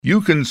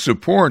You can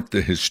support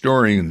the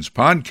Historians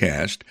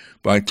Podcast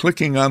by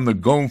clicking on the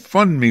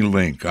GoFundMe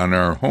link on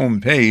our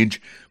homepage,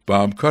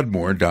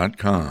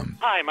 bobcudmore.com.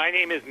 Hi, my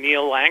name is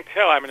Neil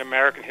Lanctot. I'm an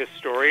American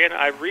historian.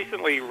 I've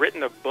recently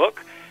written a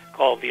book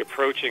called The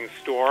Approaching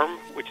Storm,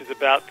 which is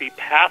about the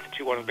path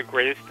to one of the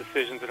greatest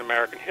decisions in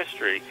American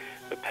history,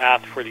 the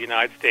path for the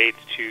United States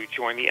to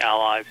join the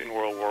Allies in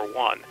World War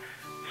I.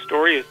 The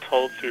story is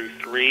told through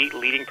three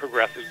leading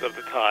progressives of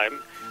the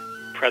time: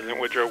 President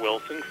Woodrow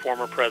Wilson,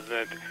 former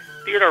President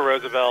Theodore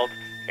Roosevelt,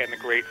 and the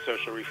great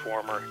social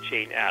reformer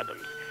Jane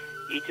Addams.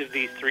 Each of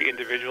these three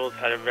individuals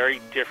had a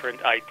very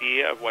different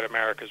idea of what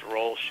America's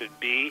role should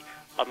be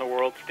on the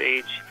world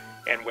stage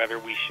and whether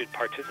we should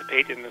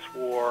participate in this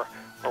war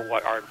or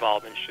what our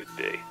involvement should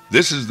be.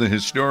 This is the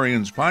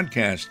Historians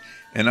Podcast,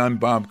 and I'm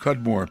Bob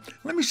Cudmore.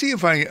 Let me see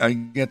if I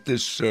get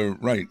this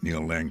right,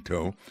 Neil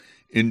Lanctot.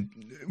 In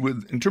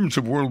terms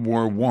of World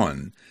War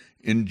I,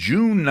 in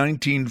June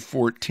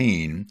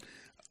 1914,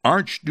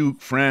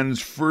 Archduke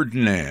Franz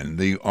Ferdinand,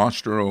 the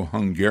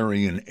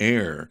Austro-Hungarian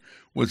heir,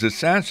 was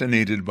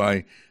assassinated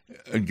by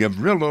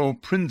Gavrilo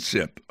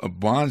Princip, a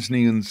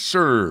Bosnian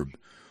Serb.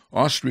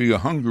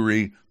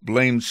 Austria-Hungary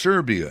blamed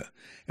Serbia,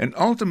 and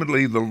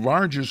ultimately the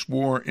largest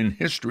war in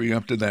history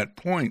up to that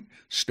point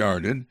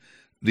started.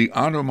 The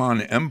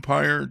Ottoman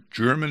Empire,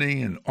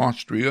 Germany, and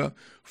Austria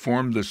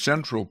formed the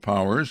Central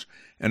Powers,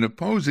 and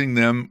opposing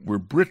them were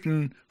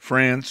Britain,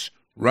 France,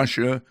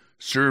 Russia,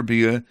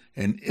 Serbia,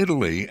 and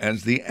Italy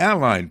as the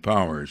Allied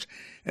powers.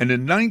 And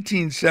in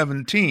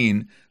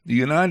 1917, the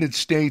United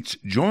States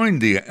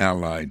joined the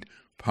Allied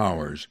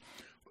powers.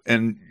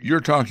 And you're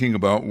talking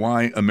about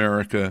why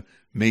America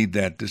made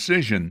that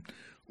decision.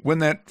 When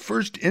that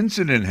first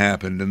incident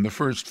happened and the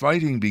first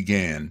fighting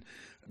began,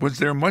 was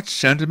there much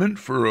sentiment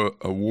for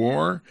a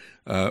war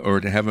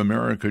or to have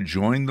America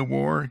join the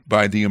war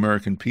by the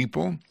American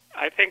people?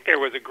 I think there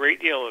was a great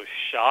deal of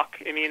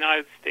shock in the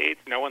United States.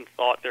 No one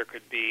thought there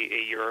could be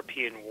a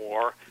European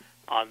war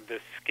on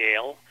this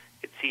scale.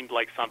 It seemed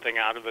like something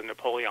out of the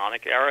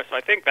Napoleonic era. So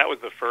I think that was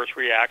the first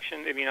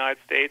reaction in the United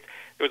States.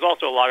 There was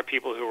also a lot of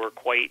people who were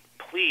quite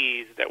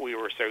pleased that we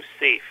were so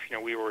safe.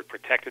 We were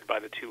protected by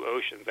the two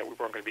oceans, that we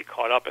weren't going to be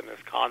caught up in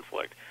this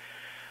conflict.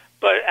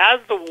 But as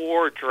the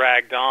war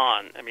dragged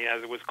on,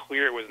 as it was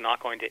clear it was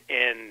not going to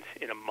end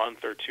in a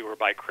month or two or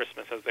by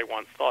Christmas as they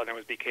once thought, and it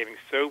was becoming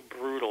so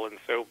brutal and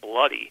so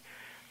bloody,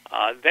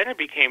 then it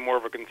became more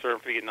of a concern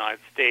for the United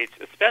States,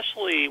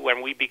 especially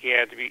when we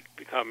began to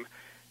become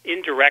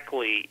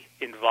indirectly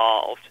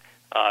involved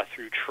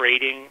through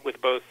trading with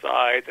both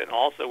sides and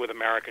also with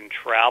American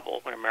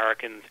travel, when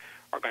Americans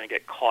are going to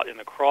get caught in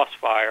the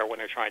crossfire when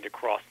they're trying to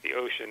cross the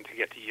ocean to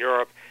get to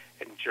Europe,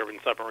 and German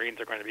submarines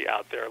are going to be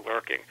out there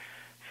lurking.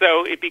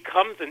 So it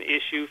becomes an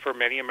issue for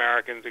many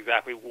Americans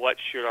exactly what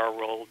should our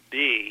role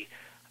be.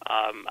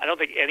 I don't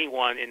think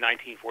anyone in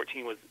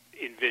 1914 was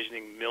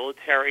envisioning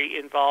military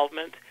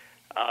involvement,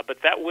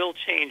 but that will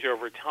change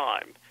over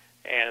time.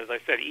 And as I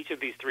said, each of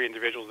these three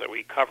individuals that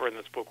we cover in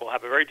this book will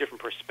have a very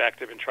different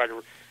perspective and try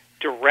to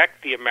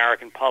direct the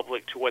American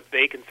public to what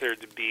they consider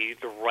to be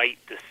the right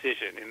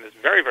decision in this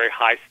very, very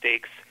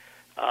high-stakes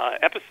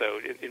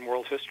episode in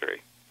world history.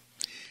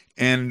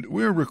 And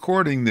we're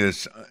recording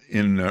this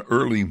in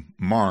early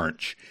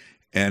March,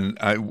 and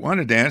I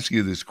wanted to ask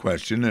you this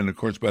question, and of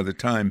course by the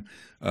time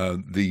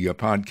the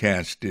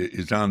podcast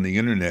is on the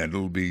internet,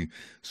 it'll be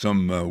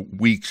some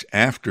weeks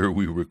after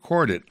we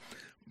record it.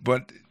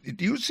 But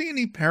do you see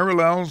any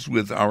parallels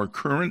with our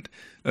current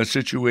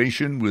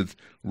situation with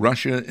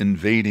Russia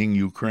invading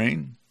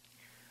Ukraine?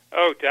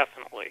 Oh, definitely.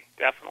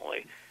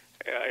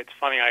 It's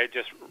funny, I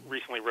just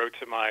recently wrote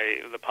to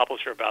the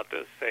publisher about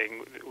this,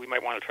 saying we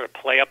might want to try to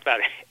play up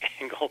that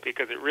angle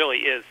because it really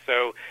is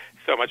so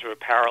much of a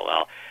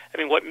parallel.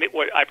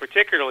 What I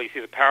particularly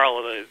see the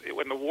parallel is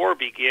when the war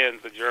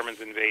begins, the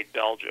Germans invade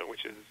Belgium,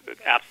 which is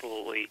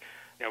absolutely,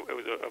 it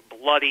was a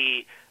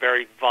bloody,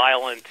 very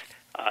violent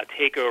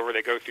takeover.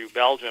 They go through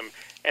Belgium,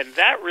 and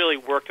that really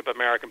worked up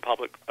American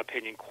public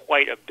opinion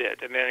quite a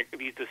bit. And then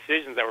these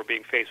decisions that we're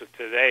being faced with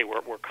today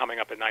were coming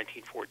up in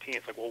 1914.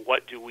 It's like, well,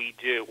 what do we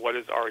do? What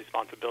is our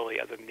responsibility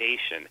as a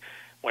nation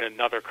when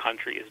another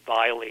country is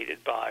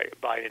violated by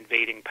an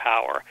invading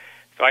power?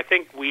 So I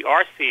think we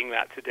are seeing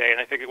that today, and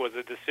I think it was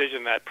a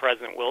decision that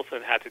President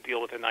Wilson had to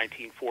deal with in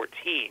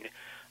 1914.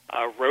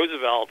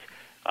 Roosevelt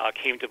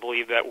came to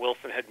believe that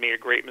Wilson had made a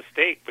great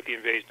mistake with the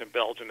invasion of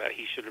Belgium, that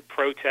he should have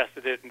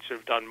protested it and should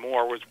have done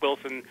more, whereas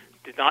Wilson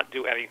did not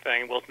do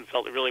anything. Wilson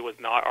felt it really was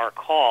not our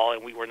call,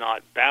 and we were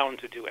not bound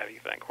to do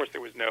anything. Of course,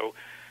 there was no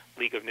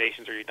League of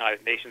Nations or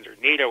United Nations or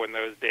NATO in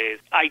those days.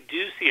 I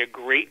do see a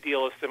great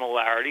deal of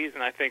similarities,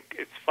 and I think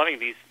it's funny,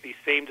 these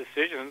same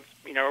decisions,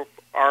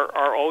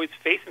 are always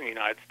facing the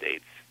United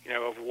States,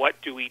 of what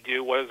do we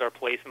do, what is our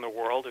place in the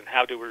world, and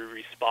how do we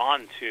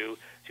respond to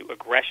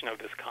aggression of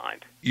this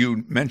kind.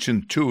 You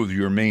mentioned two of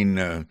your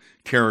main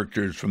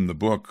characters from the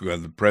book,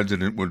 the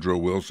President Woodrow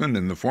Wilson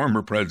and the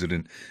former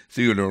President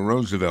Theodore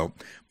Roosevelt.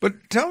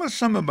 But tell us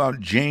some about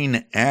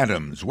Jane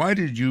Addams. Why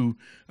did you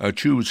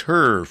choose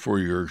her for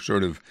your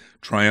sort of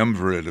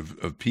triumvirate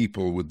of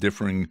people with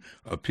differing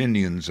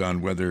opinions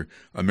on whether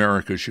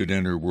America should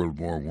enter World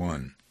War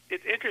I?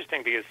 It's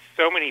interesting because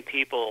so many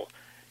people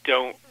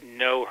don't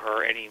know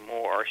her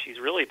anymore. She's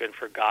really been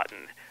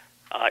forgotten.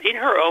 In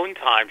her own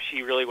time,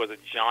 she really was a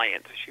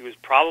giant. She was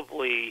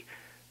probably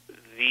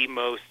the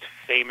most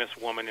famous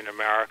woman in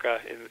America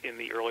in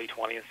the early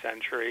 20th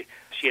century.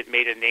 She had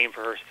made a name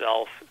for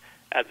herself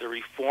as a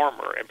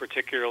reformer, and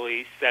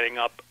particularly setting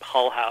up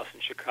Hull House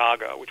in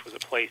Chicago, which was a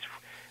place,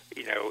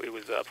 it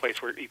was a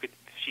place where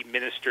she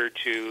ministered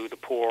to the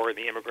poor and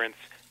the immigrant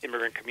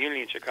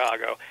community in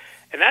Chicago.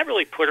 And that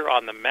really put her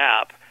on the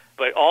map.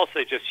 But also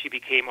she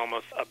became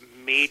almost a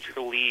major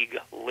league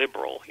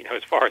liberal,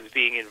 as far as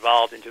being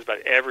involved in just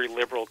about every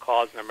liberal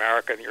cause in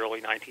America in the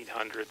early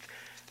 1900s.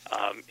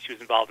 She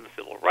was involved in the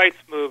civil rights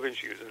movement.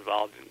 She was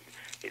involved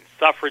in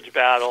suffrage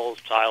battles,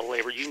 child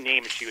labor, you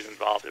name it, she was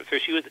involved in. So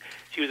she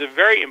was a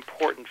very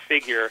important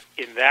figure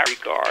in that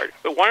regard.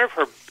 But one of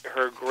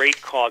her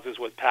great causes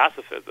was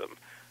pacifism.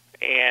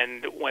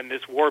 And when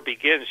this war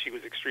begins, she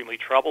was extremely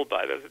troubled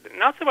by this.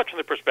 Not so much from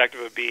the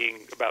perspective of being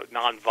about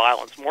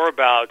nonviolence, more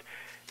about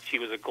she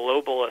was a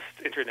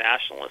globalist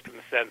internationalist in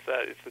the sense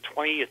that it's the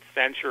 20th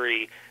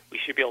century. We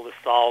should be able to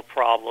solve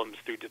problems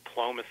through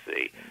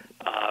diplomacy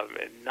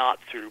and not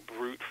through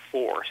brute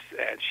force.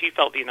 And she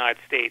felt the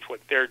United States, what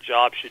their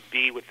job should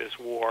be with this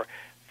war,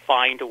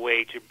 find a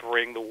way to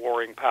bring the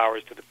warring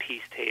powers to the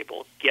peace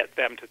table, get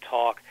them to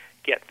talk,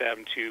 get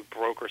them to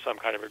broker some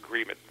kind of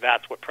agreement.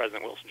 That's what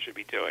President Wilson should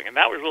be doing. And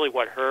that was really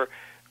what her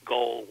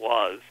goal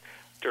was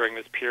during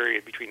this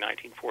period between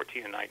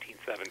 1914 and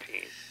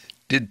 1917.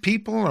 Did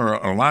people, or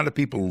a lot of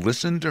people,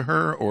 listen to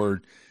her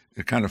or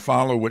kind of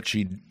follow what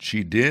she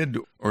did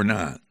or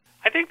not?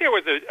 I think there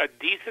was a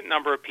decent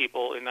number of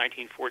people in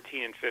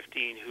 1914 and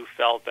 15 who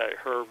felt that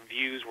her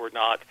views were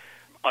not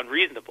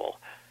unreasonable.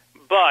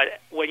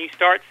 But when you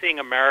start seeing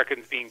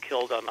Americans being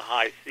killed on the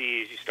high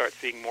seas, you start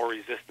seeing more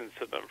resistance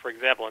to them. For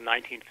example, in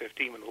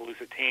 1915, when the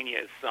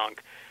Lusitania is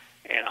sunk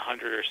and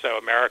 100 or so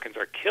Americans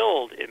are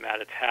killed in that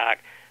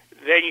attack,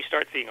 then you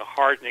start seeing a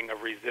hardening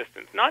of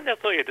resistance. Not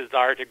necessarily a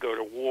desire to go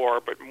to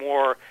war, but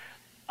more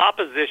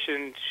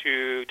opposition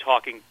to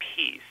talking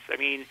peace. I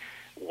mean,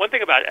 one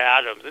thing about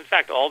Addams, in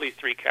fact, all these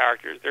three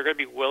characters, they're going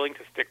to be willing to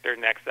stick their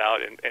necks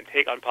out and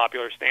take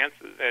unpopular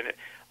stances. And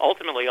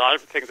ultimately, a lot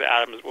of the things that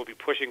Addams will be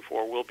pushing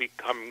for will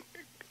become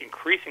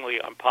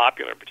increasingly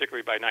unpopular,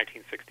 particularly by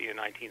 1916 and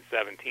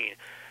 1917.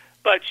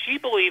 But she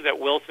believed that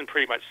Wilson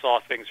pretty much saw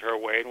things her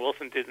way, and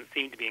Wilson didn't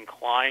seem to be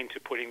inclined to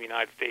putting the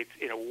United States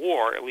in a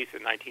war, at least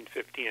in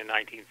 1915 and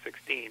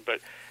 1916. But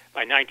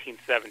by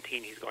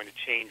 1917, he's going to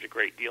change a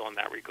great deal in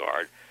that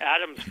regard.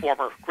 Addams'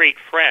 former great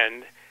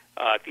friend,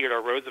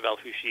 Theodore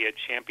Roosevelt, who she had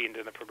championed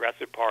in the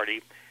Progressive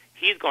Party,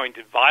 he's going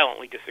to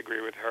violently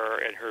disagree with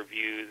her and her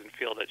views and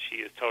feel that she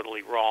is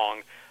totally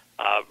wrong.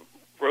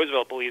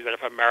 Roosevelt believes that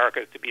if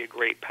America is to be a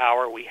great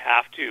power, we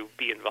have to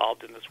be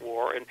involved in this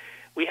war, and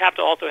we have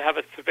to also have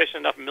a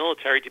sufficient enough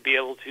military to be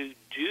able to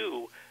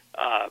do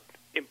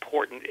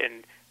important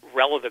and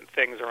relevant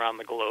things around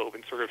the globe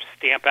and sort of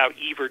stamp out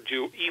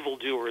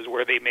evildoers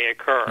where they may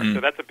occur. So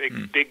that's a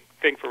big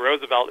thing for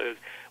Roosevelt, is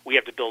we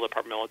have to build up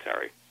our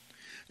military.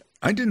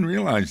 I didn't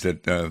realize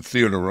that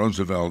Theodore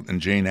Roosevelt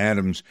and Jane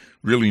Addams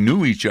really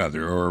knew each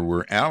other or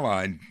were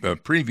allied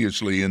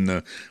previously in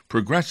the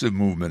progressive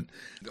movement.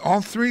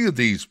 All three of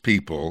these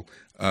people,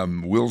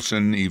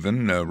 Wilson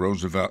even,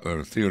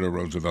 Theodore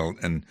Roosevelt,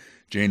 and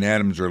Jane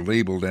Addams, are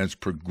labeled as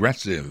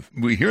progressive.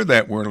 We hear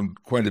that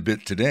word quite a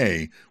bit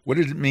today. What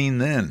did it mean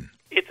then?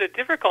 It's a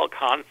difficult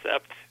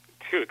concept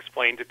to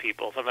explain to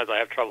people. Sometimes I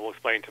have trouble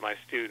explaining to my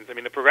students. I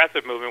mean, the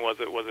progressive movement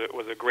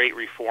was a great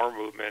reform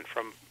movement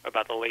from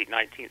about the late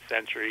 19th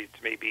century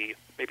to maybe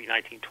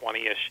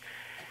 1920-ish,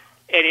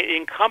 and it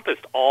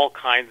encompassed all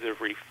kinds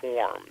of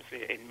reforms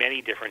in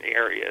many different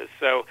areas.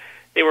 So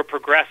they were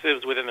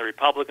progressives within the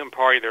Republican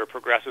Party. There were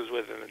progressives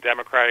within the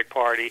Democratic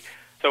Party.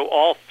 So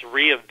all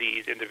three of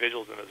these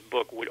individuals in this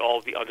book would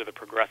all be under the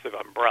progressive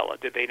umbrella.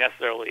 Did they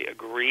necessarily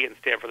agree and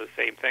stand for the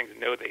same things?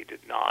 No, they did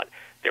not.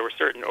 There were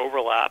certain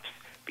overlaps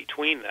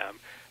between them.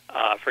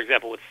 For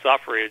example, with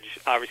suffrage,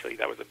 obviously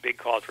that was a big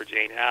cause for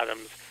Jane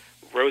Addams.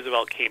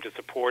 Roosevelt came to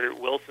support it.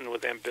 Wilson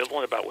was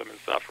ambivalent about women's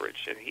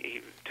suffrage, and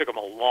he took him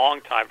a long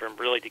time for him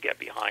really to get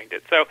behind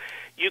it. So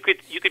you could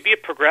be a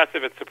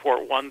progressive and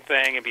support one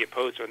thing and be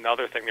opposed to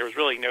another thing. There was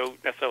really no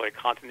necessarily a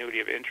continuity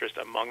of interest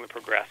among the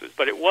progressives,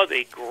 but it was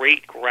a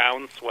great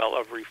groundswell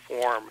of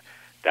reform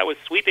that was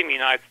sweeping the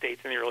United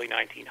States in the early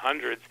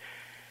 1900s.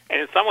 And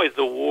in some ways,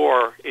 the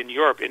war in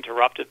Europe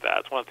interrupted that.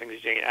 It's one of the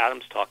things Jane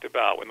Addams talked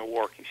about when the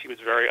war came. She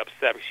was very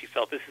upset because she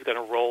felt this is going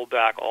to roll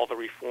back all the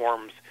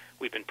reforms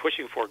we've been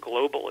pushing for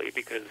globally,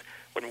 because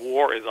when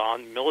war is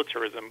on,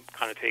 militarism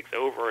kind of takes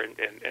over, and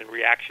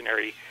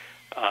reactionary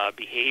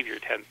behavior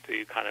tends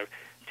to kind of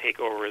take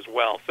over as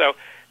well. So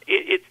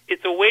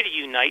it's a way to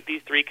unite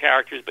these three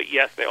characters, but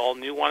yes, they all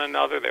knew one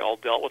another, they all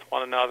dealt with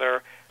one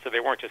another, so they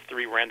weren't just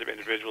three random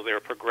individuals, they were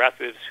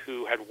progressives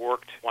who had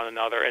worked one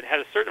another and had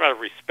a certain amount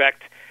of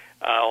respect,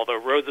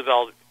 although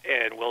Roosevelt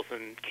and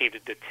Wilson came to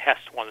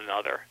detest one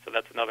another. So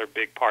that's another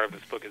big part of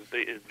this book is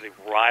the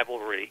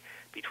rivalry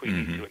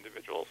between these two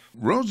individuals.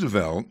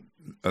 Roosevelt,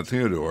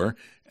 Theodore,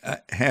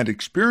 had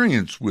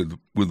experience with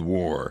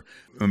war.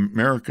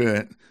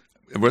 America,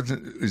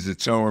 is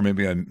it so, or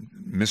maybe I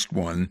missed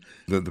one,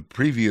 the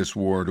previous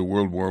war to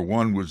World War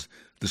I was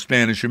the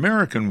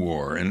Spanish-American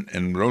War,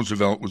 and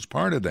Roosevelt was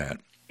part of that.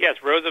 Yes,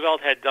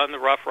 Roosevelt had done the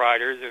Rough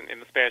Riders in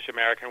the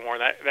Spanish-American War,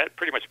 and that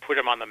pretty much put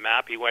him on the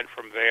map. He went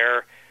from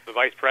there, the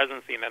vice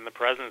presidency, and then the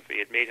presidency.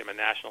 It made him a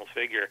national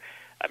figure.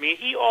 I mean,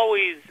 he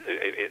always,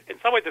 in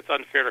some ways it's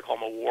unfair to call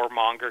him a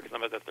warmonger, because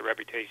some of that's the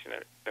reputation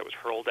that was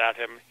hurled at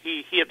him.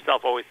 He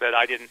himself always said,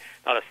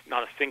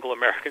 not a single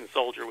American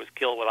soldier was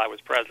killed while I was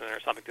president, or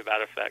something to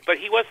that effect. But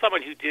he was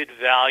someone who did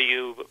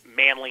value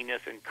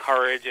manliness and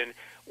courage, and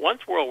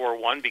once World War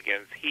I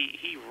begins,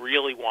 he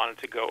really wanted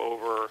to go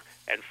over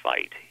and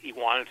fight. He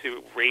wanted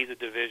to raise a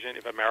division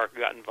if America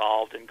got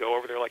involved and go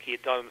over there like he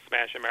had done in the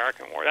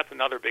Spanish-American War. That's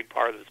another big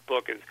part of this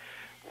book is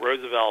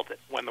Roosevelt,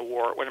 when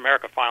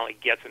America finally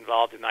gets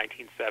involved in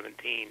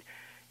 1917,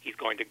 he's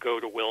going to go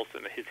to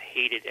Wilson, his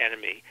hated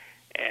enemy,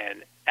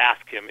 and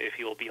ask him if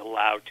he will be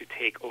allowed to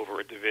take over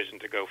a division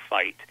to go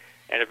fight.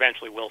 And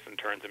eventually Wilson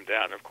turns him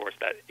down. Of course,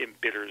 that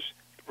embitters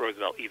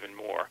Roosevelt even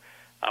more.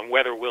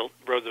 Whether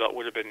Roosevelt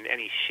would have been in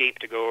any shape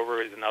to go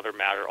over is another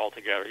matter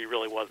altogether. He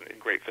really wasn't in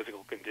great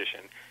physical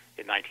condition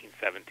in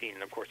 1917,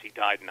 and of course he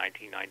died in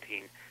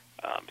 1919.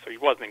 So he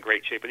wasn't in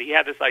great shape, but he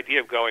had this idea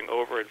of going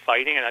over and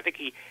fighting, and I think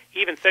he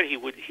even said he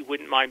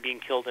wouldn't mind being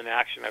killed in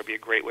action. That would be a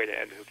great way to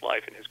end his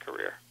life and his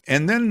career.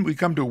 And then we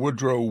come to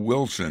Woodrow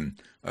Wilson.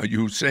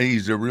 You say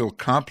he's a real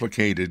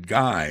complicated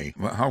guy.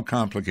 How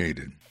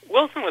complicated?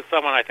 Wilson was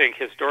someone I think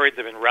historians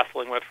have been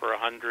wrestling with for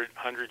 100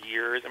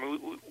 years. I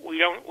mean,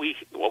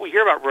 what we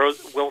hear about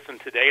Wilson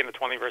today in the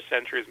 21st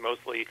century is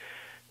mostly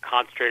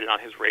concentrated on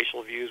his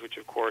racial views, which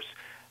of course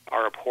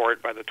are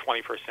abhorred by the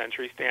 21st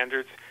century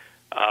standards.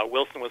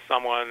 Wilson was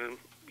someone,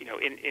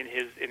 in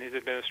his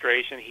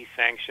administration, he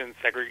sanctioned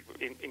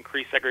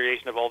increased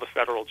segregation of all the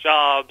federal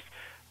jobs.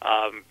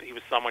 He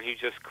was someone who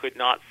just could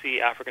not see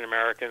African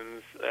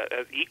Americans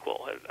as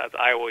equal. As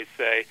I always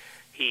say,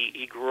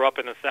 he grew up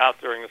in the South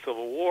during the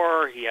Civil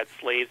War. He had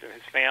slaves in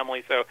his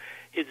family, so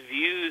his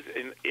views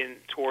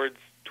towards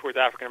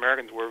African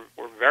Americans were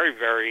very,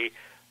 very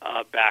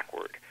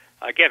backward.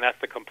 Again, that's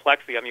the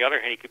complexity. On the other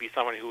hand, he could be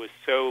someone who was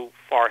so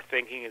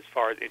far-thinking as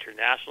far as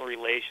international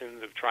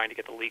relations, of trying to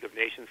get the League of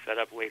Nations set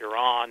up later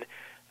on,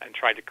 and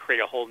trying to create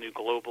a whole new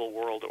global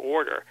world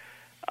order.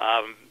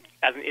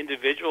 As an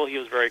individual, he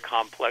was very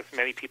complex.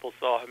 Many people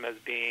saw him as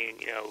being,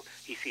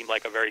 he seemed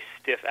like a very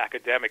stiff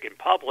academic in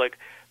public.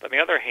 But on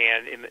the other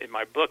hand, in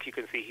my book, you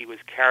can see he was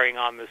carrying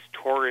on this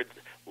torrid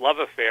love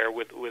affair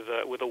with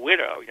a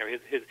widow.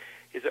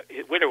 His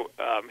widow,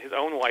 his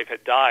own wife,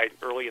 had died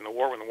early in the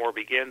war when the war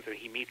begins, and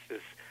he meets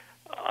this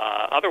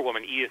other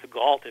woman, Edith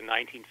Galt, in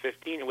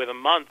 1915. And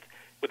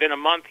within a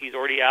month, he's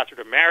already asked her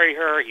to marry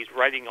her. He's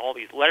writing all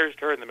these letters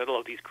to her in the middle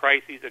of these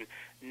crises, and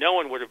no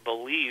one would have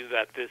believed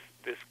that this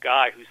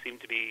guy, who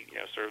seemed to be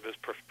sort of this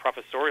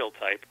professorial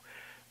type,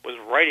 was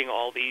writing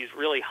all these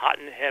really hot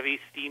and heavy,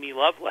 steamy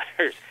love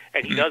letters.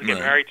 And he does get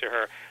married to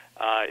her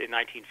in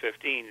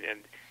 1915.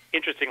 And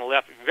interestingly,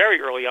 very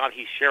early on,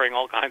 he's sharing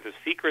all kinds of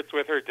secrets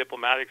with her,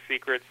 diplomatic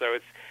secrets. So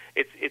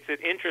it's an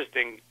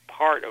interesting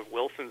part of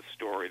Wilson's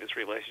story, this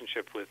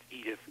relationship with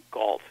Edith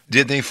Galt.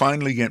 Did they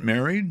finally get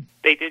married?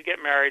 They did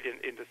get married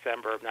in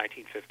December of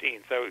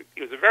 1915. So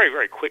it was a very,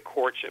 very quick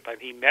courtship. I mean,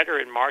 he met her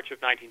in March of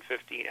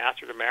 1915, asked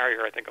her to marry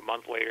her, I think, a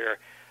month later,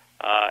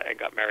 and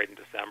got married in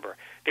December.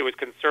 There was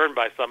concern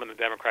by some in the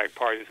Democratic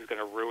Party this is going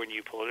to ruin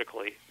you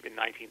politically in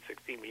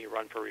 1916 when you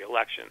run for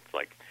re-election. It's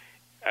like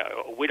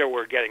a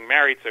widower getting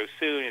married so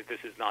soon, if this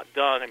is not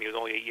done. I mean, it was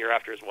only a year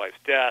after his wife's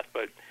death,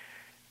 but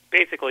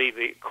basically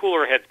the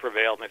cooler heads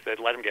prevailed, and they said,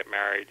 let him get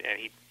married, and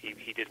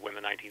he did win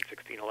the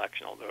 1916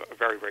 election, although a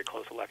very, very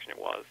close election it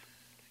was.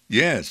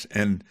 Yes,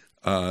 and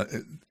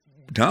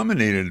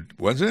dominated,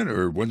 was it?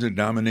 Or was it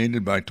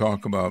dominated by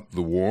talk about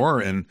the war?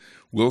 And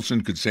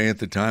Wilson could say at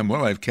the time,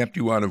 well, I've kept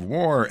you out of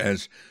war,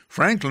 as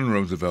Franklin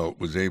Roosevelt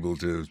was able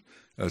to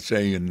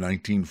say in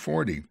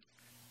 1940.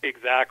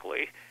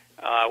 Exactly.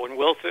 When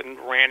Wilson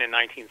ran in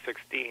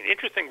 1916,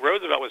 interesting,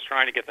 Roosevelt was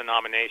trying to get the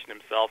nomination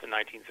himself in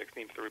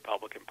 1916 for the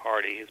Republican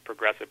Party. His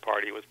Progressive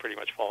Party was pretty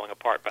much falling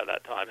apart by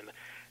that time, and the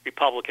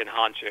Republican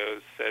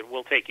honchos said,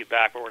 we'll take you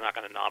back, but we're not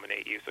going to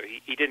nominate you. So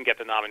he didn't get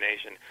the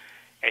nomination,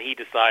 and he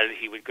decided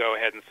he would go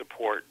ahead and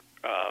support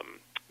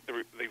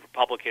the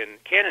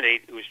Republican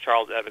candidate, who was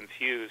Charles Evans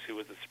Hughes, who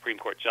was the Supreme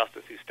Court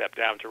Justice who stepped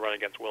down to run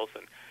against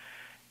Wilson.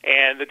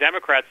 And the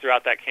Democrats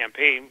throughout that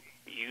campaign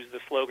used the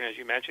slogan, as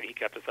you mentioned, he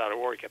kept us out of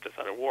war, he kept us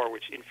out of war,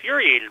 which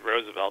infuriated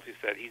Roosevelt, who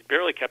said, he's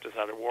barely kept us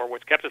out of war.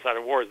 What's kept us out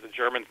of war is the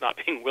Germans not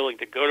being willing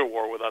to go to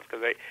war with us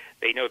because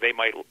they know they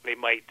might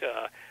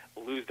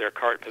lose their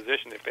current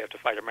position if they have to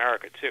fight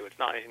America, too. It's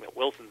not anything that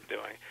Wilson's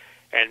doing.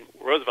 And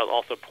Roosevelt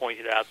also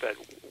pointed out that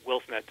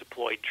Wilson had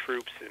deployed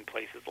troops in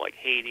places like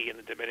Haiti and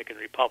the Dominican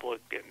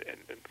Republic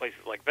and places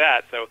like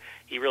that, so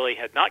he really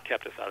had not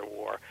kept us out of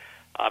war.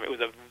 It was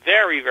a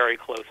very, very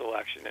close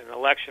election, an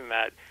election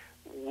that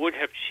would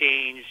have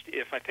changed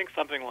if I think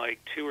something like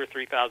 2,000 or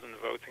 3,000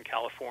 votes in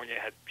California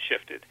had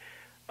shifted.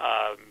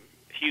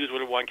 Hughes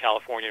would have won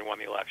California and won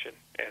the election,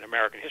 and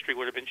American history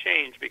would have been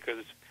changed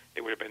because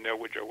there would have been no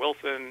Woodrow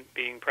Wilson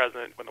being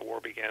president when the war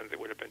begins. It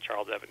would have been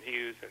Charles Evans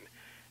Hughes, and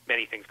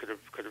many things could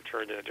have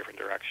turned in a different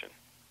direction.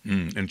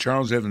 And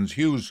Charles Evans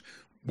Hughes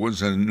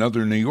was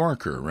another New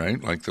Yorker,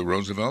 right, like the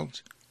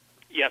Roosevelts?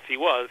 Yes, he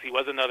was. He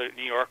was another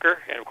New Yorker,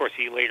 and of course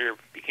he later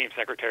became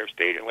Secretary of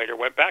State and later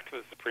went back to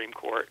the Supreme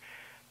Court.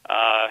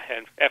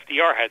 And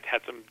FDR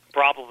had some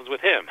problems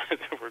with him.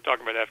 We're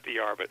talking about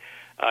FDR, but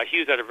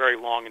Hughes had a very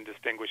long and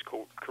distinguished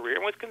career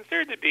and was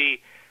considered to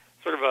be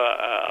sort of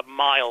a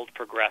mild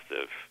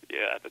progressive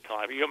at the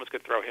time. You almost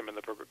could throw him in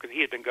the progressive because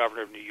he had been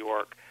governor of New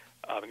York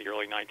in the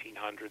early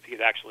 1900s. He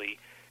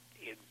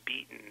had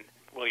beaten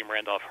William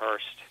Randolph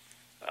Hearst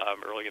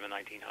early in the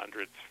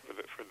 1900s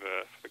for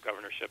the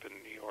governorship in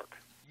New York.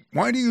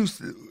 Why do you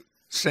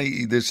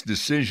say this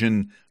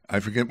decision? I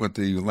forget what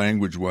the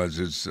language was.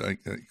 Is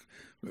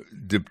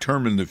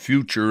determine the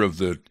future of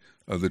the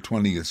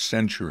 20th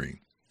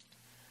century.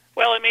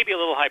 Well, it may be a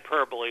little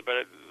hyperbole,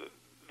 but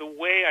the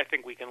way I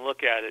think we can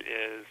look at it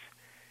is,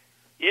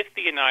 if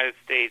the United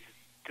States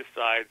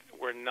decides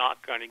we're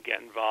not going to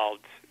get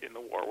involved in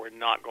the war, we're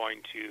not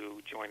going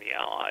to join the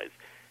Allies,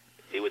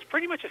 it was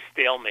pretty much a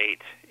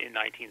stalemate in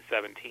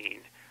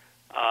 1917.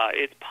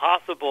 It's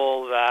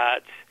possible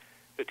that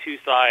the two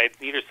sides,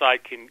 neither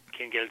side can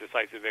get a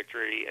decisive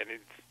victory, and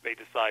they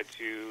decide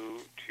to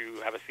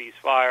have a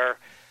ceasefire.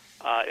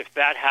 If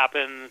that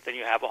happens, then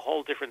you have a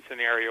whole different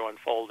scenario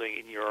unfolding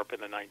in Europe in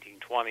the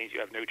 1920s.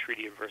 You have no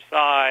Treaty of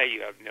Versailles,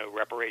 you have no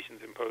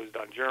reparations imposed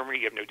on Germany,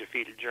 you have no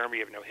defeated Germany,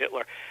 you have no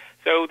Hitler.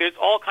 So there's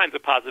all kinds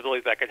of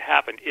possibilities that could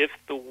happen if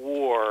the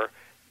war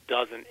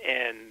doesn't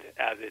end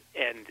as it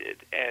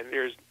ended. And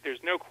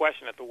there's no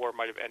question that the war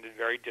might have ended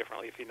very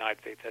differently if the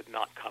United States had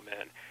not come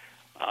in.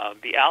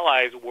 The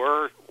Allies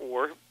were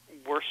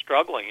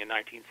struggling in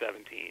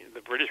 1917.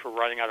 The British were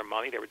running out of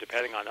money. They were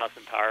depending on us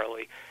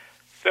entirely.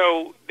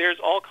 So there's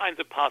all kinds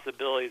of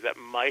possibilities that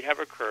might have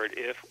occurred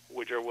if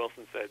Woodrow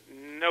Wilson said,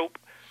 nope,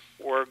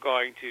 we're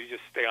going to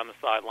just stay on the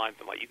sidelines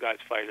and let you guys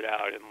fight it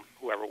out, and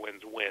whoever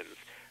wins, wins.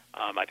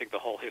 I think the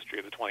whole history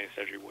of the 20th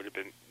century would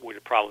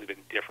have probably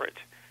been different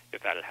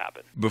if that had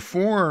happened.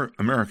 Before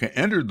America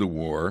entered the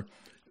war,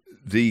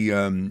 the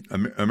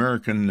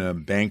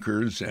American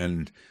bankers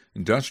and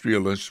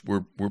industrialists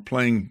were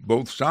playing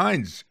both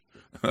sides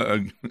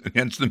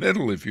against the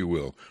middle, if you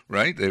will,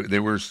 right? They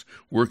were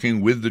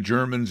working with the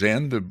Germans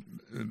and the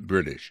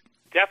British.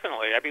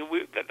 Definitely. I mean,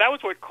 that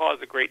was what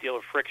caused a great deal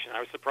of friction. I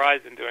was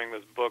surprised in doing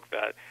this book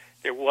that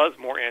there was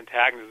more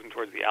antagonism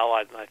towards the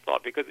Allies than I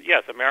thought, because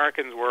yes,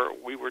 Americans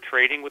we were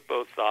trading with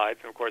both sides,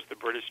 and of course the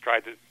British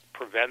tried to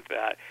prevent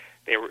that.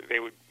 They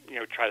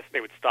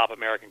would stop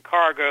American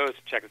cargoes,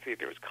 check to see if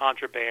there was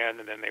contraband,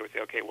 and then they would say,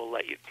 okay, we'll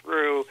let you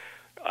through.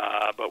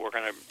 But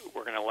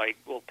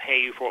we'll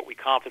pay you for what we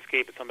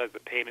confiscate, but sometimes the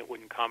payment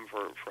wouldn't come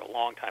for a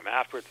long time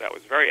afterwards. That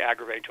was very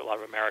aggravating to a lot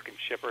of American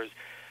shippers.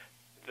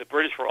 The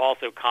British were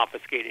also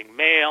confiscating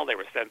mail. They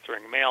were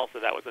censoring mail, so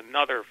that was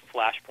another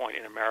flashpoint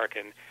in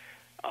American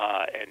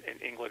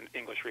and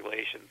English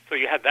relations. So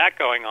you had that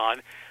going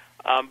on.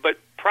 But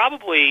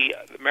probably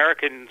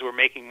Americans were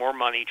making more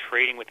money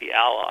trading with the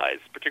Allies,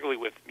 particularly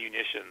with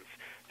munitions.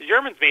 The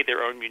Germans made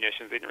their own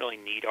munitions. They didn't really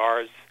need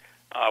ours.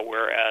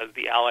 Whereas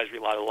the Allies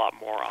relied a lot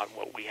more on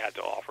what we had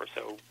to offer.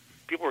 So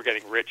people were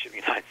getting rich in the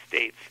United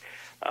States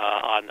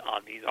on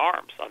these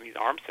arms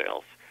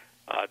sales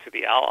to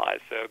the Allies.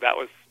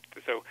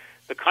 So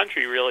the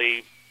country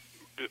really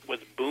was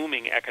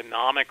booming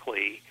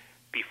economically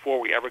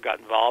before we ever got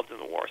involved in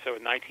the war. So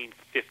in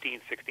 1915,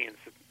 16,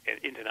 and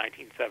into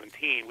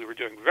 1917, we were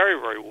doing very,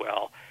 very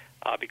well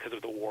because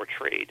of the war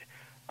trade.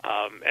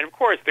 And of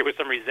course, there was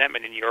some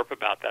resentment in Europe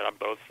about that on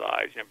both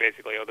sides.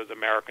 Basically, those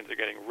Americans are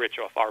getting rich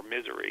off our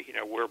misery.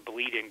 We're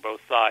bleeding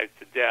both sides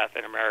to death,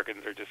 and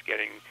Americans are just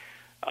getting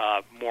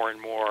more and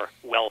more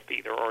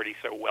wealthy. They're already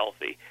so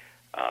wealthy.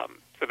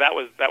 So that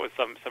was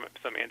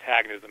some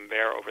antagonism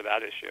there over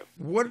that issue.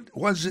 What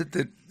was it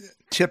that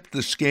tipped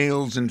the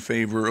scales in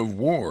favor of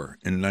war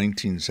in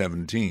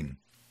 1917?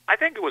 I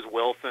think it was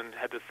Wilson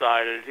had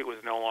decided it was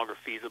no longer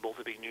feasible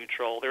to be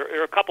neutral. There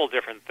are a couple of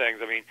different things.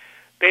 I mean,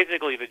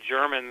 basically, the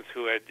Germans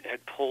who had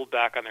pulled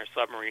back on their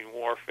submarine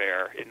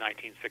warfare in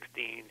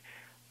 1916,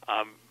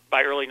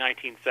 by early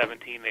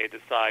 1917, they had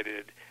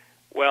decided,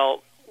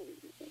 well,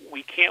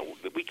 we can't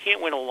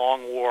win a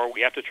long war. We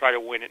have to try to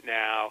win it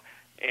now,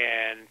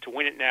 and to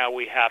win it now,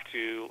 we have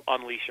to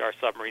unleash our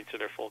submarines to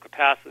their full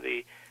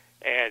capacity.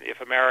 And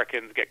if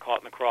Americans get caught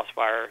in the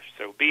crossfire,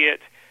 so be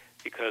it.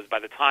 Because by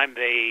the time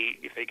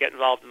if they get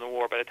involved in the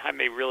war, by the time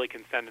they really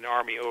can send an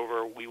army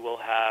over, we will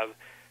have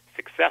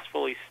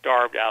successfully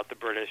starved out the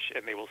British,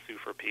 and they will sue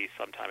for peace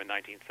sometime in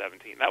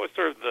 1917. That was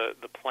sort of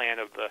the plan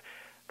of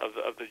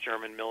the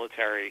German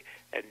military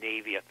and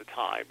navy at the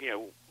time.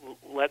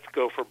 Let's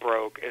go for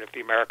broke, and if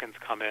the Americans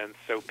come in,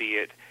 so be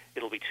it.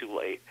 It'll be too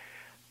late.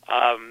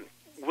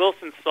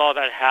 Wilson saw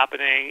that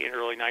happening in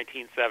early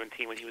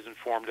 1917 when he was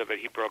informed of it.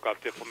 He broke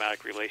off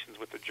diplomatic relations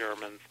with the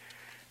Germans.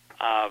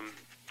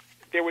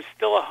 There was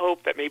still a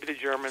hope that maybe the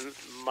Germans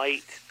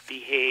might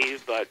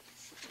behave, but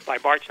by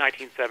March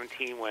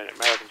 1917, when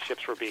American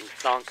ships were being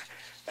sunk,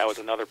 that was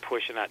another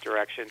push in that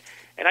direction.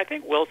 And I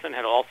think Wilson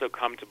had also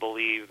come to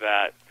believe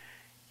that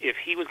if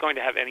he was going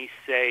to have any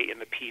say in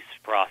the peace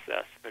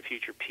process, the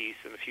future peace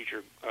and the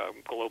future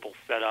global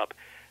setup,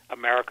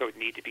 America would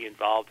need to be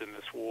involved in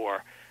this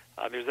war.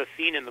 There's a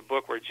scene in the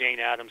book where Jane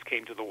Addams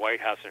came to the White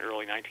House in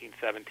early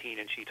 1917,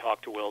 and she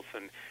talked to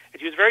Wilson. And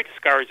she was very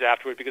discouraged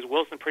afterward because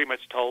Wilson pretty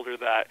much told her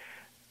that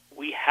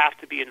we have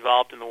to be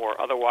involved in the war,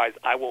 otherwise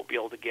I won't be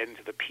able to get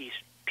into the peace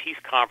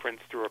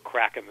conference through a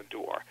crack in the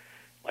door.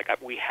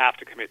 We have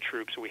to commit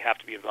troops, so we have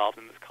to be involved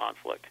in this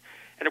conflict.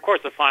 And of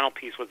course, the final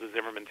piece was the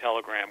Zimmermann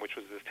telegram, which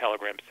was this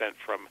telegram sent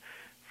from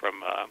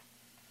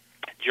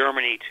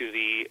Germany to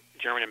the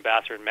German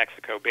ambassador in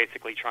Mexico,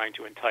 basically trying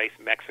to entice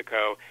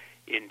Mexico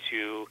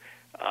into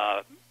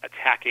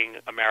attacking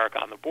America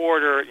on the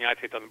border, the United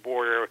States on the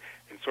border,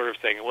 and sort of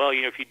saying, well,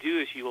 if you do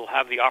this, you will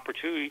have the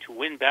opportunity to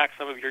win back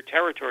some of your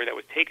territory that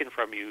was taken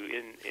from you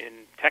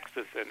in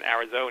Texas and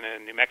Arizona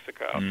and New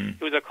Mexico.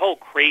 It was a whole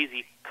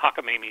crazy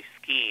cockamamie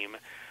scheme,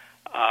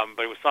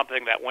 but it was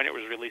something that when it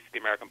was released to the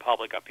American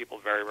public got people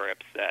very, very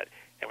upset,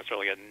 and was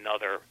really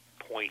another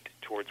point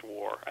towards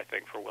war, I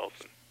think, for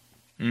Wilson.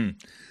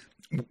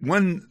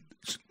 When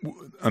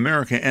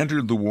America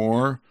entered the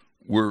war,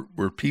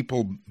 were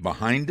people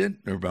behind it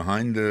or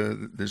behind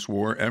this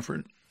war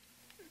effort?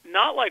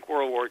 Not like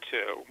World War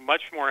II.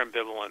 Much more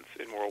ambivalence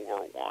in World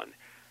War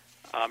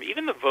I.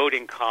 Even the vote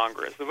in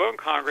Congress. The vote in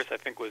Congress, I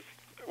think, was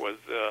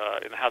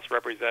in the House of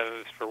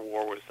Representatives for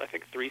war was, I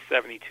think,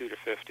 372 to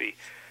 50.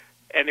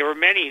 And there were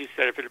many who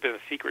said if it had been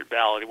a secret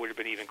ballot, it would have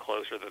been even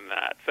closer than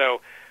that. So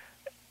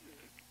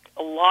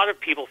a lot of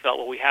people felt,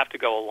 well, we have to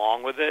go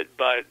along with it.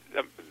 But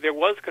there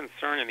was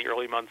concern in the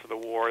early months of the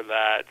war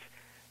that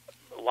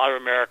a lot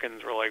of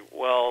Americans were like,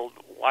 well,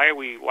 why are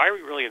we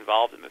really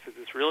involved in this? Is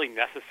this really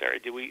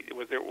necessary?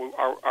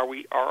 Are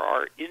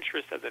our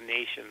interests as a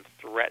nation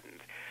threatened?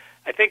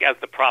 I think as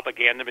the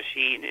propaganda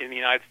machine in the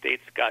United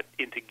States got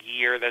into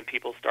gear, then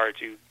people started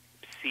to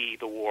see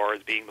the war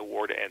as being the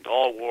war to end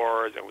all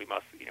wars, and we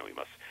must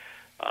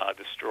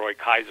destroy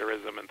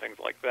Kaiserism and things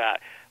like that.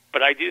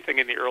 But I do think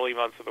in the early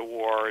months of the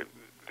war,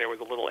 there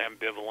was a little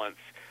ambivalence.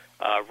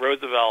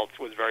 Roosevelt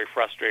was very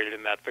frustrated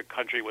in that the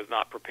country was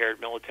not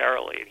prepared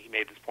militarily, and he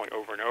made this point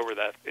over and over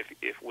that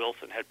if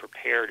Wilson had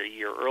prepared a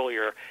year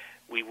earlier,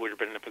 we would have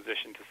been in a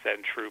position to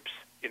send troops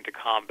into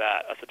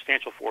combat, a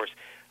substantial force,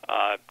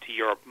 to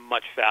Europe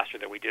much faster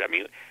than we did. I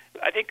mean,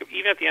 I think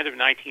even at the end of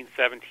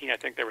 1917, I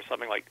think there was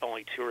something like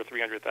only 200,000 or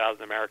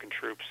 300,000 American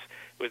troops.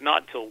 It was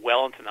not until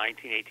well into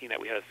 1918 that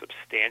we had a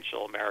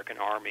substantial American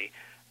army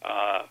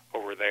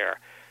over there.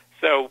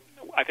 So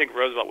I think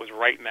Roosevelt was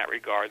right in that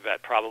regard,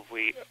 that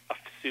probably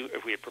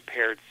if we had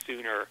prepared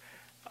sooner,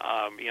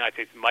 the United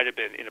States might have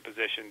been in a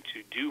position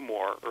to do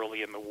more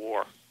early in the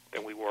war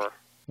than we were.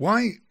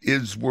 Why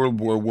is World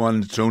War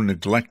I so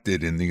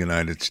neglected in the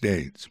United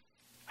States?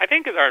 I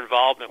think because our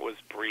involvement was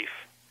brief.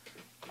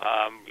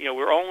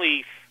 We're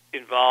only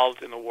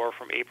involved in the war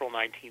from April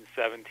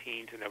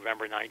 1917 to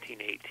November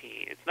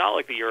 1918. It's not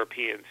like the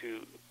Europeans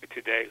who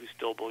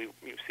still believe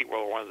see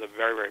World War I as a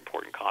very, very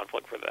important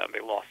conflict for them. They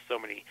lost so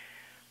many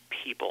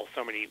people,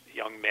 so many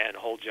young men, a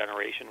whole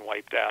generation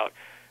wiped out.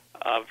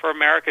 For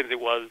Americans, it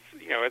was,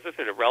 as I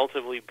said, a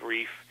relatively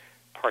brief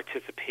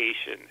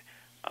participation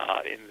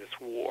in this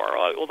war.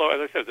 Although, as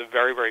I said, it was a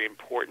very, very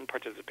important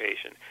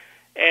participation.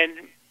 And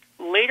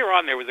later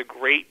on, there was a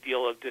great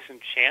deal of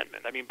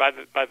disenchantment. I mean, by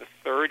the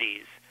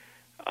 30s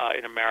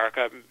in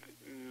America,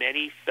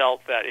 many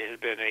felt that it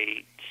had been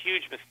a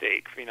huge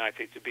mistake for the United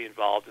States to be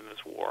involved in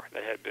this war.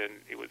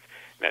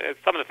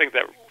 Some of the things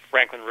that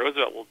Franklin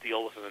Roosevelt will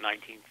deal with in the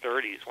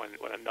 1930s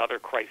when another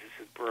crisis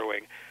is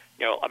brewing.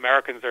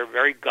 Americans are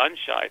very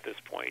gun-shy at this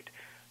point.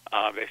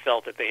 They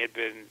felt that they had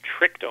been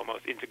tricked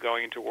almost into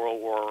going into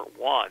World War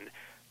I.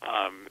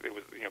 It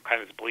was kind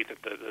of this belief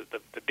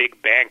that the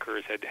big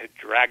bankers had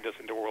dragged us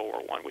into World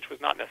War I, which was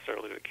not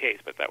necessarily the case,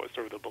 but that was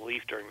sort of the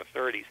belief during the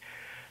 30s.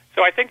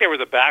 So I think there was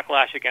a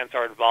backlash against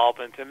our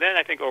involvement, and then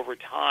I think over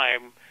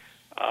time,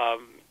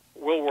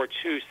 World War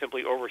II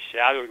simply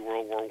overshadowed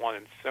World War I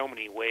in so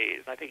many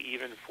ways. I think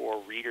even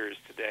for readers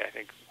today, I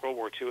think World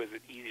War II is an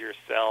easier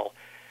sell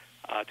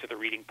to the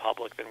reading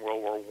public than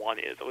World War I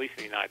is, at least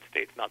in the United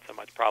States, not so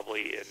much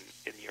probably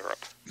in Europe.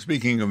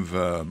 Speaking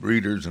of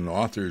readers and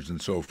authors and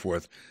so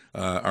forth,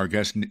 our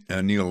guest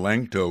Neil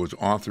Lanctot is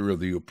author of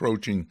The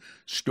Approaching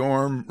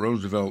Storm,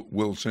 Roosevelt,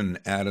 Wilson,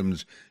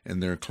 Adams,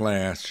 and Their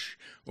Clash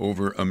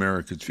Over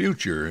America's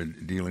Future,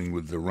 dealing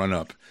with the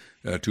run-up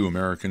to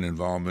American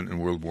involvement in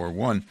World War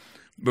I.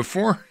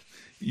 Before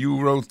You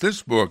wrote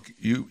this book.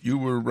 You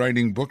were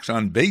writing books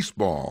on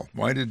baseball.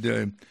 Why did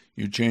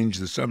you change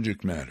the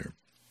subject matter?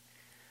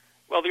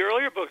 Well, the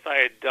earlier books I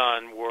had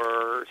done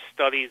were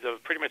studies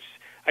of pretty much.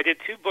 I did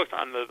two books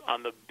on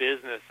the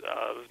business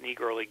of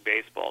Negro League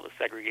baseball, the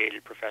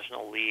segregated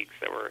professional leagues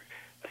that were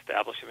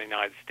established in the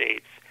United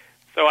States.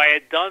 So I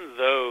had done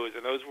those,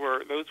 and those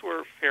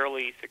were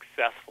fairly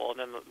successful. And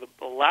then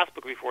the last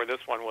book before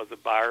this one was a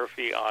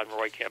biography on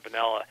Roy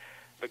Campanella,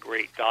 the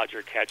great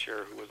Dodger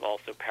catcher who was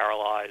also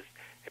paralyzed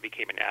and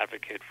became an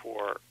advocate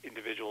for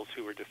individuals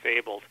who were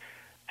disabled.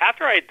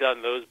 After I had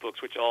done those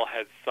books, which all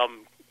had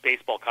some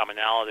baseball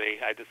commonality,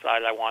 I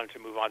decided I wanted to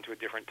move on to a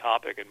different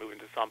topic and move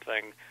into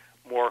something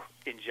more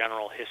in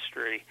general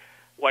history.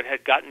 What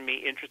had gotten me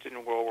interested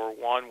in World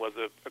War I was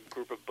a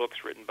group of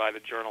books written by the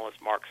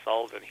journalist Mark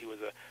Sullivan. He was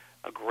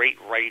a great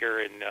writer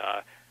in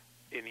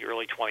the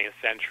early 20th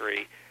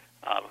century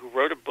who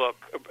wrote a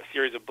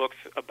series of books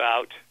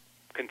about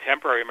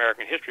contemporary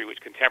American history, which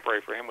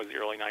contemporary for him was the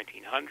early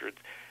 1900s.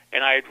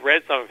 And I had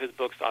read some of his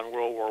books on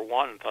World War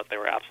I and thought they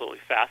were absolutely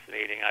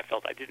fascinating. I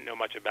felt I didn't know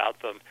much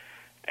about them.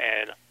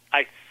 And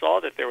I saw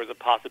that there was a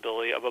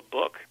possibility of a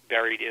book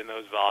buried in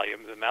those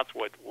volumes, and that's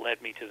what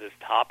led me to this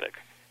topic,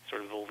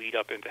 sort of the lead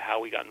up into how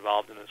we got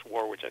involved in this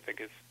war, which I think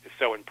is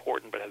so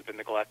important but has been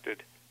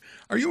neglected.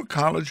 Are you a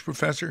college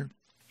professor?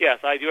 Yes,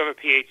 I do have a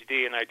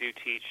PhD, and I do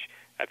teach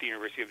at the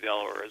University of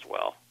Delaware as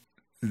well.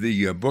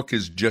 The book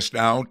is just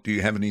out. Do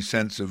you have any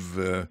sense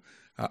of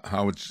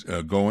how it's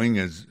going,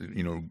 as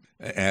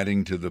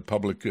adding to the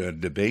public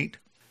debate?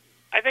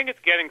 I think it's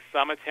getting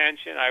some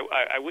attention.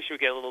 I wish it would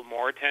get a little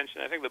more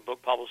attention. I think the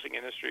book publishing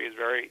industry is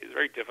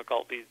very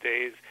difficult these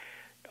days.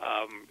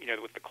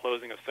 With the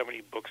closing of so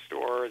many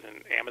bookstores,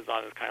 and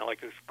Amazon is kind of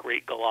like this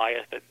great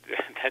Goliath that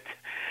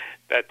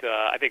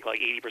I think like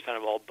 80%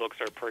 of all books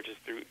are purchased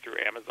through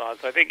Amazon.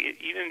 So I think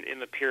even in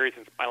the period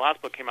since my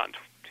last book came out in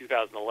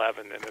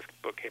 2011 and this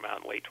book came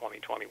out in late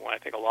 2021, I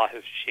think a lot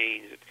has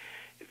changed.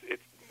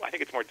 I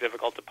think it's more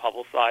difficult to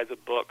publicize a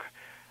book.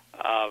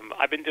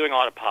 I've been doing a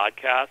lot of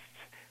podcasts,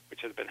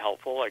 which has been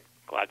helpful. I'm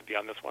glad to be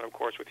on this one, of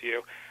course, with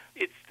you.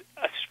 It's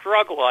a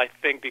struggle, I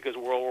think, because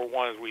World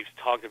War I, as we've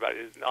talked about,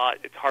 it's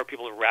hard for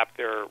people to wrap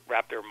their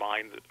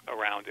minds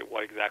around it,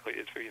 what exactly it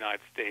is for the United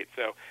States.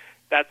 So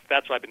that's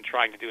what I've been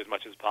trying to do as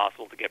much as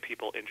possible to get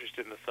people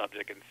interested in the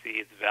subject and see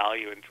its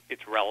value and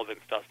its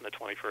relevance to us in the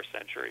 21st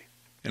century.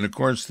 And, of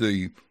course,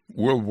 the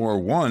World War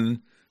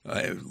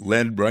I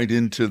led right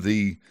into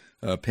the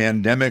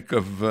pandemic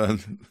of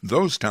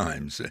those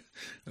times,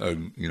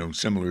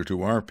 similar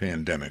to our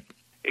pandemic.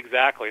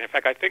 Exactly. In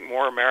fact, I think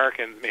more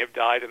Americans may have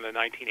died in the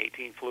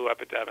 1918 flu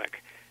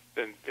epidemic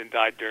than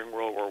died during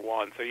World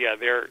War I. So yeah,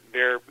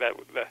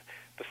 the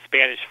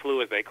Spanish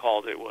flu, as they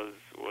called it, was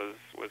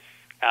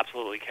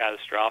absolutely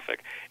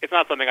catastrophic. It's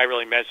not something I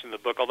really mentioned in the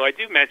book, although I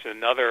do mention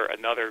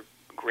another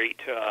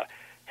great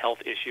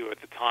health issue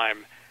at the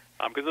time,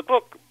 because the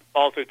book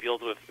also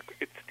deals with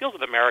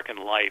American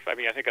life. I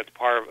mean, I think that's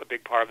a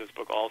big part of this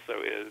book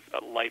also is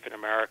life in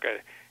America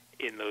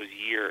in those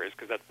years,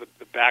 because that's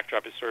the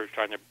backdrop is sort of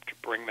trying to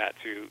bring that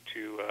to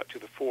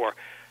the fore.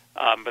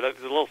 But there's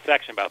a little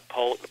section about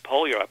the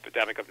polio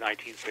epidemic of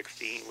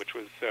 1916, which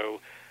was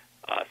so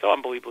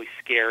unbelievably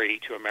scary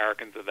to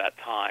Americans of that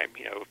time.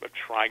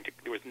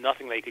 There was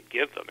nothing they could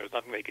give them. There was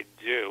nothing they could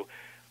do.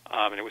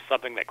 And it was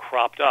something that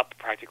cropped up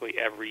practically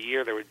every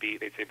year.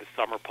 They'd say the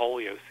summer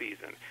polio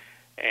season.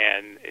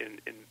 And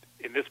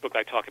in this book,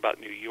 I talk about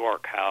New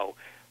York, how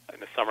in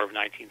the summer of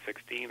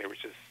 1916, it was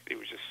just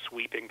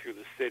sweeping through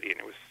the city, and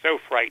it was so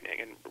frightening.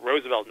 And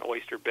Roosevelt in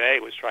Oyster Bay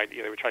was trying to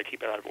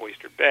keep it out of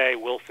Oyster Bay.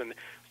 Wilson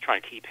was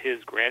trying to keep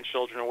his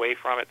grandchildren away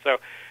from it. So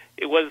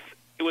it was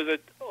a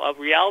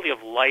reality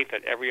of life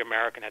that every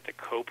American had to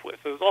cope with.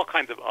 So there's all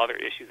kinds of other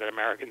issues that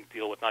Americans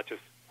deal with, not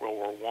just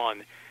World War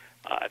I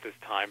at this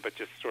time, but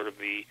just sort of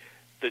the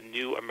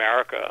new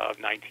America of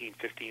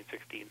 1915,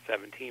 16,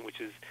 17,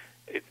 which is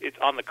it's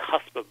on the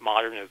cusp of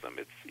modernism.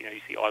 It's you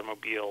see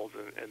automobiles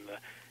and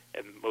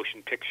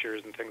motion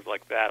pictures and things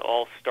like that,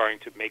 all starting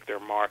to make their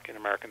mark in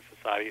American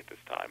society at this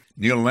time.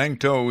 Neil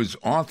Lanctot is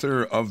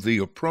author of The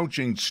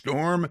Approaching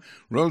Storm,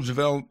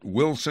 Roosevelt,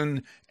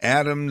 Wilson,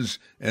 Adams,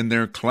 and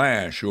Their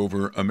Clash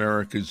Over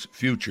America's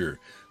Future,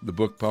 the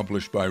book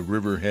published by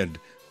Riverhead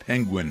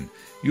Penguin.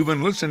 You've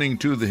been listening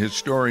to the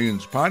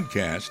Historians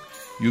Podcast.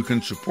 You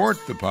can support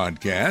the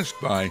podcast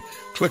by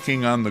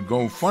clicking on the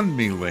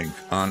GoFundMe link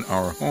on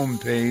our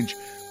homepage,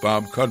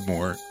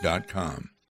 bobcudmore.com.